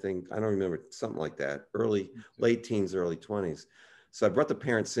 19, I think. I don't remember, something like that. Late teens, early 20s. So I brought the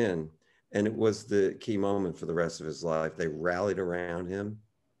parents in, and it was the key moment for the rest of his life. They rallied around him.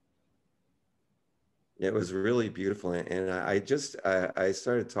 It was really beautiful. And I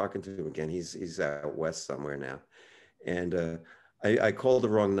started talking to him again. He's out west somewhere now. And I called the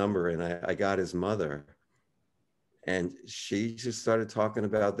wrong number, and I got his mother. And she just started talking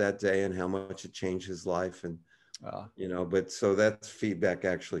about that day and how much it changed his life. And, you know, but so that's feedback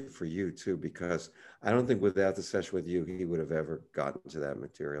actually for you too, because I don't think without the session with you, he would have ever gotten to that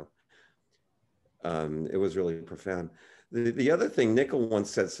material. It was really profound. The other thing, Nickel once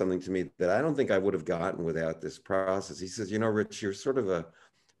said something to me that I don't think I would have gotten without this process. He says, you know, Rich, you're sort of a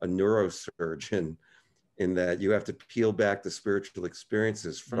neurosurgeon, in that you have to peel back the spiritual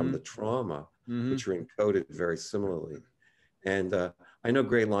experiences from the trauma, which are encoded very similarly. And I know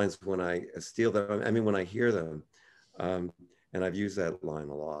great lines when I steal them. I mean, when I hear them, and I've used that line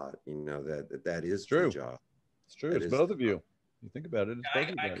a lot, you know, that is True. the job. It's true. It's both of you. You think about it. It's both of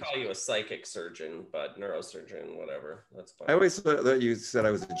you I guys. call you a psychic surgeon, but neurosurgeon, whatever. That's fine. I always thought that you said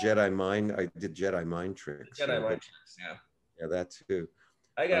I was a Jedi mind. I did Jedi mind tricks. Jedi mind tricks, yeah. Yeah, that too.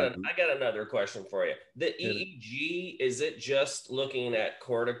 I got another question for you. The EEG, is it just looking at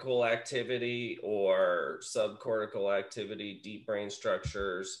cortical activity or subcortical activity, deep brain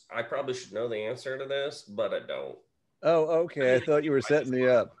structures? I probably should know the answer to this, but I don't. Oh, okay. I thought you were setting me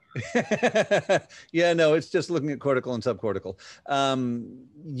up. Yeah, no, it's just looking at cortical and subcortical.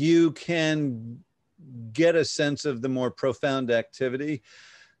 You can get a sense of the more profound activity,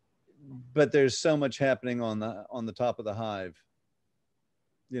 but there's so much happening on the top of the hive.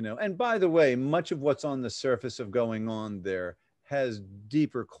 You know, and by the way, much of what's on the surface of going on there has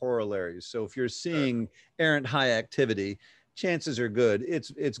deeper corollaries. So if you're seeing errant high activity, chances are good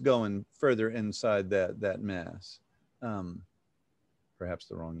it's going further inside that mass. Perhaps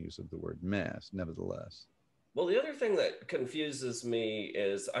the wrong use of the word mass, nevertheless. Well, the other thing that confuses me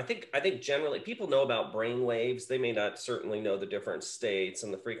is I think generally people know about brain waves. They may not certainly know the different states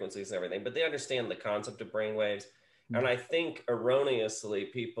and the frequencies and everything, but they understand the concept of brain waves. And I think erroneously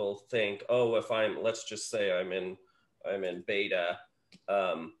people think, oh, if let's just say I'm in beta,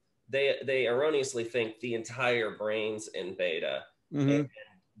 they erroneously think the entire brain's in beta. And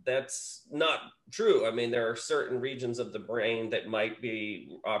that's not true. I mean, there are certain regions of the brain that might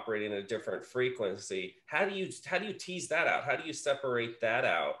be operating at a different frequency. How do you tease that out? How do you separate that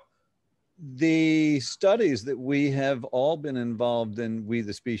out? The studies that we have all been involved in, we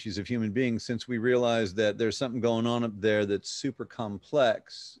the species of human beings, since we realized that there's something going on up there that's super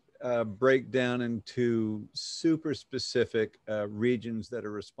complex, break down into super specific regions that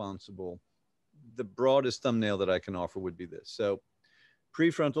are responsible. The broadest thumbnail that I can offer would be this. So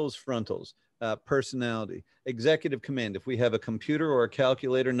prefrontals, frontals, personality, executive command. If we have a computer or a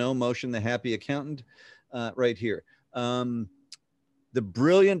calculator, no motion, the happy accountant, right here. The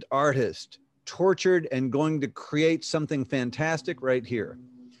brilliant artist, tortured and going to create something fantastic, right here.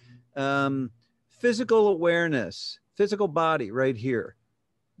 Physical awareness, physical body, right here.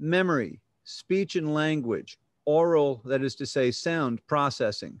 Memory, speech and language, oral, that is to say sound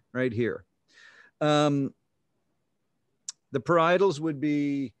processing, right here. The parietals would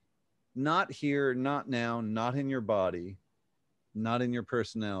be not here, not now, not in your body, not in your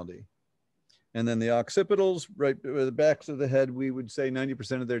personality. And then the occipitals, right at the backs of the head, we would say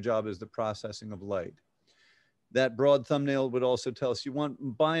 90% of their job is the processing of light. That broad thumbnail would also tell us you want,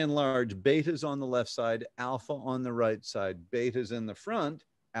 by and large, betas on the left side, alpha on the right side, betas in the front,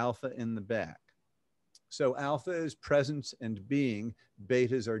 alpha in the back. So alpha is presence and being,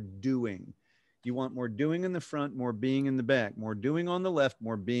 betas are doing. You want more doing in the front, more being in the back, more doing on the left,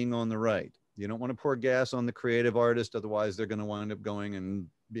 more being on the right. You don't want to pour gas on the creative artist, otherwise they're going to wind up going and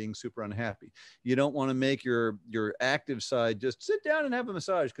being super unhappy. You don't want to make your active side just sit down and have a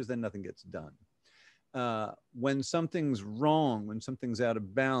massage, because then nothing gets done. When something's wrong, when something's out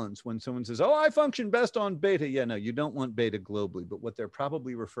of balance, when someone says, oh, I function best on beta. Yeah, no, you don't want beta globally, but what they're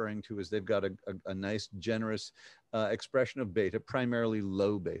probably referring to is they've got a nice, generous expression of beta, primarily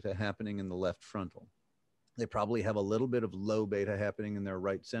low beta, happening in the left frontal. They probably have a little bit of low beta happening in their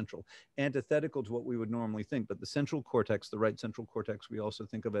right central, antithetical to what we would normally think. But the central cortex, the right central cortex, we also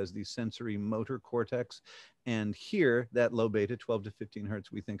think of as the sensory motor cortex. And here, that low beta, 12 to 15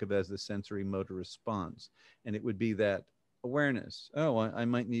 hertz, we think of as the sensory motor response. And it would be that awareness. Oh, I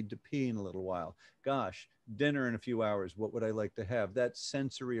might need to pee in a little while. Gosh, dinner in a few hours. What would I like to have? That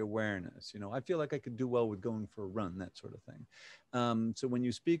sensory awareness. You know, I feel like I could do well with going for a run, that sort of thing. So when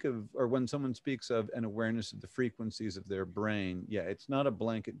you speak of, or when someone speaks of an awareness of the frequencies of their brain, yeah, it's not a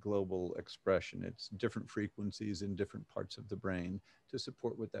blanket global expression. It's different frequencies in different parts of the brain to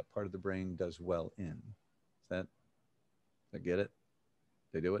support what that part of the brain does well in. I get it?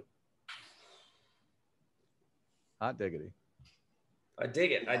 They do it? Hot diggity. I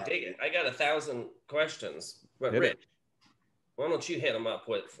dig it. I dig it. I got 1,000 questions, but Hit Rich, it. why don't you hit them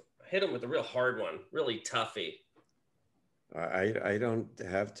with a real hard one, really toughy. I don't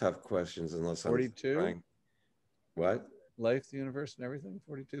have tough questions unless 42? I'm trying. What? Life, the universe, and everything?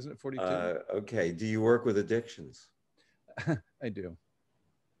 42, isn't it 42? Okay. Do you work with addictions? I do.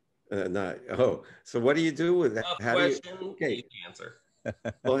 Not. Oh, so what do you do with that? Tough How question. do you? Okay. You can answer.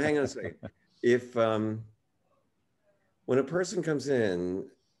 Well, hang on a second. If when a person comes in,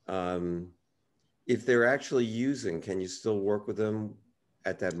 if they're actually using, can you still work with them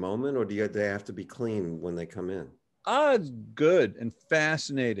at that moment, or they have to be clean when they come in? It's good and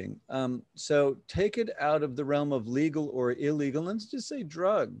fascinating. So take it out of the realm of legal or illegal. Let's just say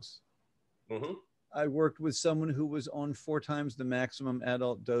drugs. Mm-hmm. I worked with someone who was on 4 times the maximum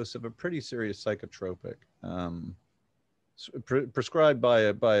adult dose of a pretty serious psychotropic, prescribed by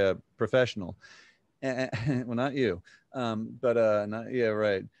a professional. Well, not you, but not, yeah,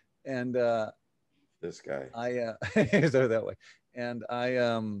 right. And This guy. so that way. And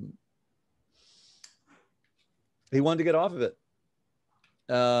he wanted to get off of it.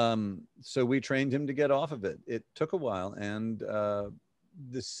 So we trained him to get off of it. It took a while, and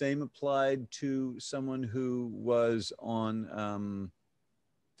the same applied to someone who was on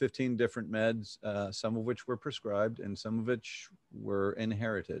 15 different meds, some of which were prescribed and some of which were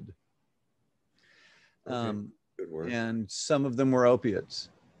inherited. Okay. Good work. And some of them were opiates.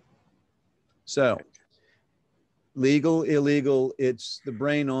 So legal, illegal, it's the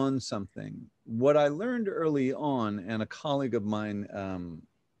brain on something. What I learned early on, and a colleague of mine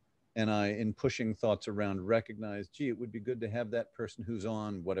and I, in pushing thoughts around, recognized, gee, it would be good to have that person who's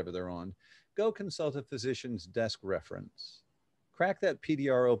on whatever they're on, go consult a physician's desk reference. Crack that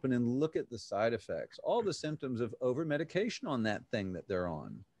PDR open and look at the side effects, all the symptoms of over-medication on that thing that they're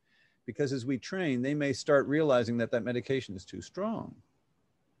on. Because as we train, they may start realizing that that medication is too strong.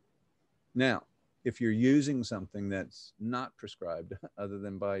 Now, if you're using something that's not prescribed other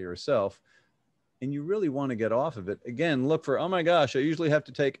than by yourself, and you really want to get off of it, again, look for, oh my gosh, I usually have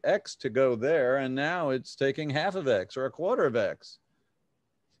to take X to go there, and now it's taking half of X or a quarter of X.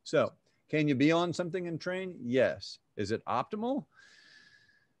 So can you be on something and train? Yes. Is it optimal?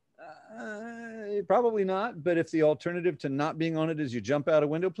 Probably not. But if the alternative to not being on it is you jump out a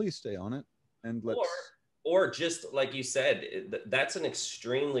window, please stay on it. And let's... Or just like you said, that's an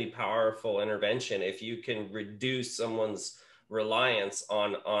extremely powerful intervention. If you can reduce someone's reliance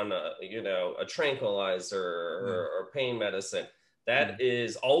on a tranquilizer or pain medicine, that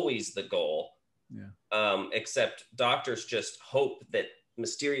is always the goal. Yeah. Except doctors just hope that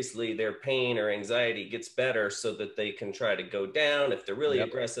mysteriously their pain or anxiety gets better so that they can try to go down. If they're really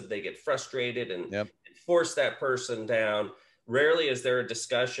aggressive, they get frustrated and force that person down. Rarely is there a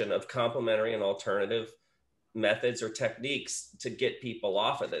discussion of complementary and alternative methods or techniques to get people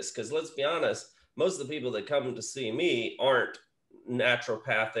off of this. Because let's be honest, most of the people that come to see me aren't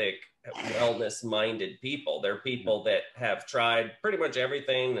naturopathic, wellness-minded people. They're people that have tried pretty much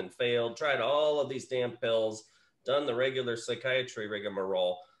everything and failed, tried all of these damn pills, done the regular psychiatry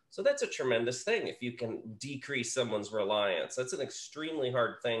rigmarole. So that's a tremendous thing. If you can decrease someone's reliance, that's an extremely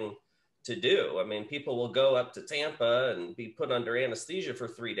hard thing to do. I mean, people will go up to Tampa and be put under anesthesia for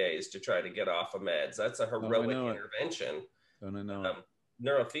 3 days to try to get off of meds. That's a heroic intervention. Don't I know it?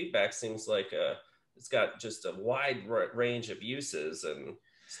 Neurofeedback seems like it's got just a wide range of uses and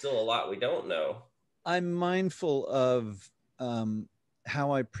still a lot we don't know. I'm mindful of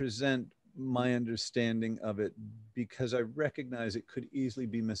how I present my understanding of it, because I recognize it could easily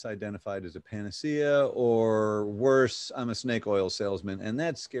be misidentified as a panacea, or worse, I'm a snake oil salesman. And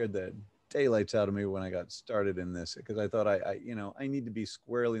that scared the daylights out of me when I got started in this, because I thought I need to be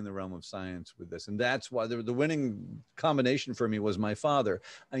squarely in the realm of science with this. And that's why the winning combination for me was my father.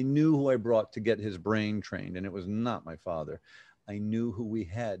 I knew who I brought to get his brain trained, and it was not my father. I knew who we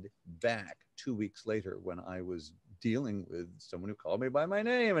had back 2 weeks later when I was dealing with someone who called me by my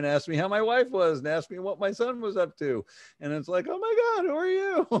name and asked me how my wife was and asked me what my son was up to. And it's like, oh my God, who are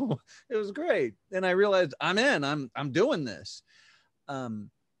you? It was great. And I realized I'm doing this. I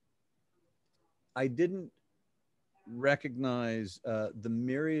didn't recognize the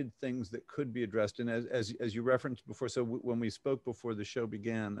myriad things that could be addressed. And as you referenced before, so when we spoke before the show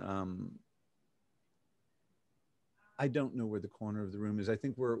began, I don't know where the corner of the room is. I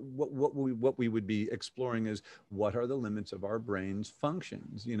think what we would be exploring is what are the limits of our brain's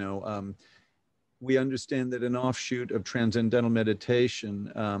functions. You know, we understand that an offshoot of transcendental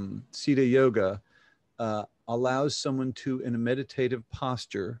meditation, Siddha Yoga, allows someone to, in a meditative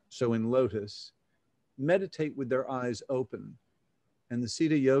posture, so in lotus, meditate with their eyes open. And the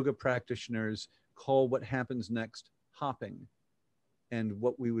Siddha Yoga practitioners call what happens next hopping. And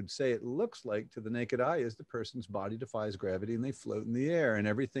what we would say it looks like to the naked eye is the person's body defies gravity and they float in the air. And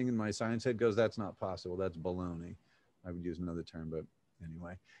everything in my science head goes, that's not possible. That's baloney. I would use another term, but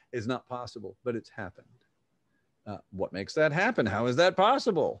anyway, it's not possible, but it's happened. What makes that happen? How is that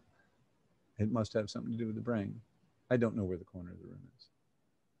possible? It must have something to do with the brain. I don't know where the corner of the room is.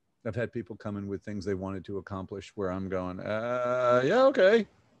 I've had people come in with things they wanted to accomplish where I'm going, yeah, okay.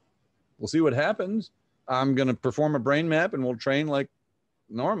 We'll see what happens. I'm going to perform a brain map and we'll train like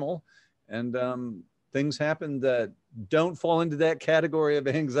normal. And things happen that don't fall into that category of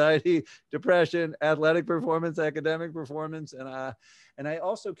anxiety, depression, athletic performance, academic performance. And I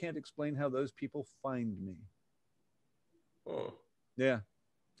also can't explain how those people find me. Oh. Yeah,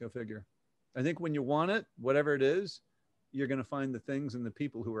 go figure. I think when you want it, whatever it is, you're going to find the things and the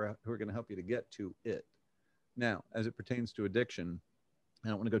people who are going to help you to get to it. Now, as it pertains to addiction, I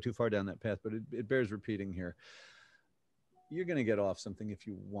don't want to go too far down that path, but it bears repeating here. You're going to get off something if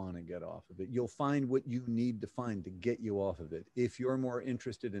you want to get off of it. You'll find what you need to find to get you off of it. If you're more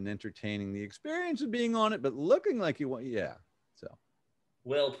interested in entertaining the experience of being on it, but looking like you want, yeah. So.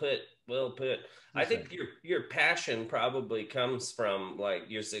 Well put. Well put. I think your passion probably comes from like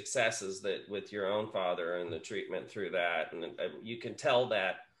your successes that with your own father and the treatment through that, and you can tell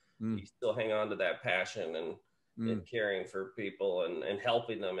that you still hang on to that passion and caring for people and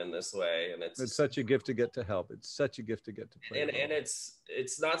helping them in this way. And it's such a gift to get to help. It's such a gift to get to play. And it's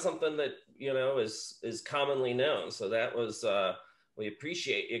not something that is commonly known. So that was we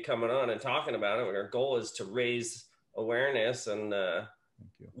appreciate you coming on and talking about it. Our goal is to raise awareness and.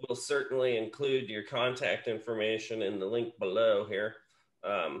 We'll certainly include your contact information in the link below here.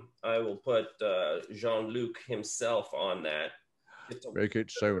 I will put Jean-Luc himself on that. Make it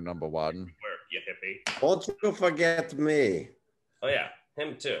so, number one. You hippie. Don't you forget me. Oh yeah,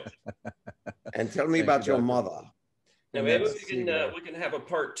 him too. And tell me about your mother. Now maybe we can have a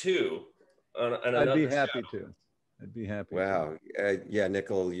part 2 on another I'd be happy show. to. I'd be happy. Wow. Yeah,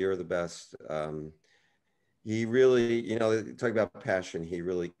 Nickel, you're the best. He really, talking about passion, he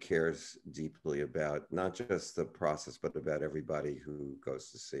really cares deeply about not just the process, but about everybody who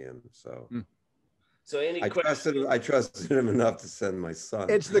goes to see him. So, I trusted him enough to send my son.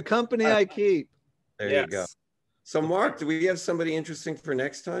 It's the company I keep. There you go. So, Mark, do we have somebody interesting for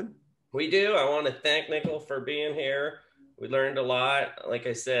next time? We do. I want to thank Nickel for being here. We learned a lot. Like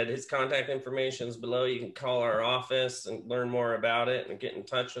I said, his contact information is below. You can call our office and learn more about it and get in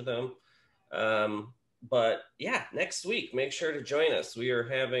touch with him. But yeah, next week, make sure to join us. We are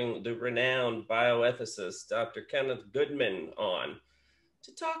having the renowned bioethicist, Dr. Kenneth Goodman, on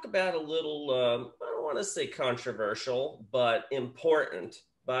to talk about a little, I don't want to say controversial, but important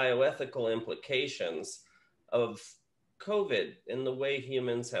bioethical implications of COVID and the way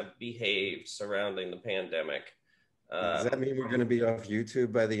humans have behaved surrounding the pandemic. Does that mean we're going to be off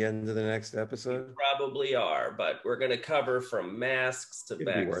YouTube by the end of the next episode? We probably are, but we're going to cover from masks to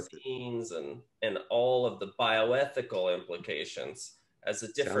vaccines and all of the bioethical implications as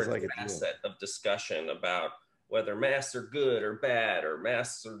a different facet of discussion about whether masks are good or bad, or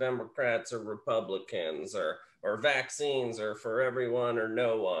masks are Democrats or Republicans, or vaccines are for everyone or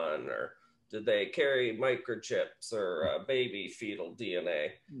no one, or do they carry microchips or baby fetal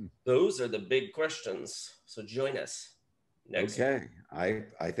DNA? Those are the big questions. So join us next week. I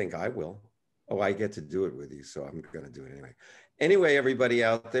think I will. Oh, I get to do it with you, so I'm going to do it anyway. Anyway, everybody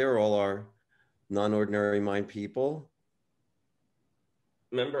out there, all our non-ordinary mind people.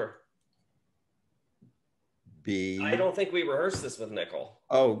 Remember, I don't think we rehearsed this with Nickel.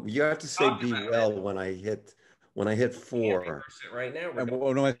 Oh, you have to say be well when I hit 4. It right now. And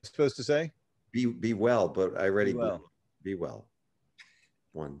what am I supposed to say? Be well, but I already be well.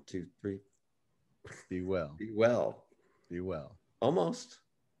 1, 2, 3. Be well. Be well. Be well. Almost.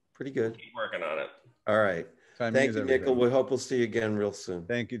 Pretty good. Keep working on it. All right. Thank you, Nickel. We hope we'll see you again real soon.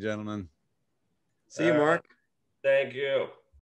 Thank you, gentlemen. See you, Mark. Thank you.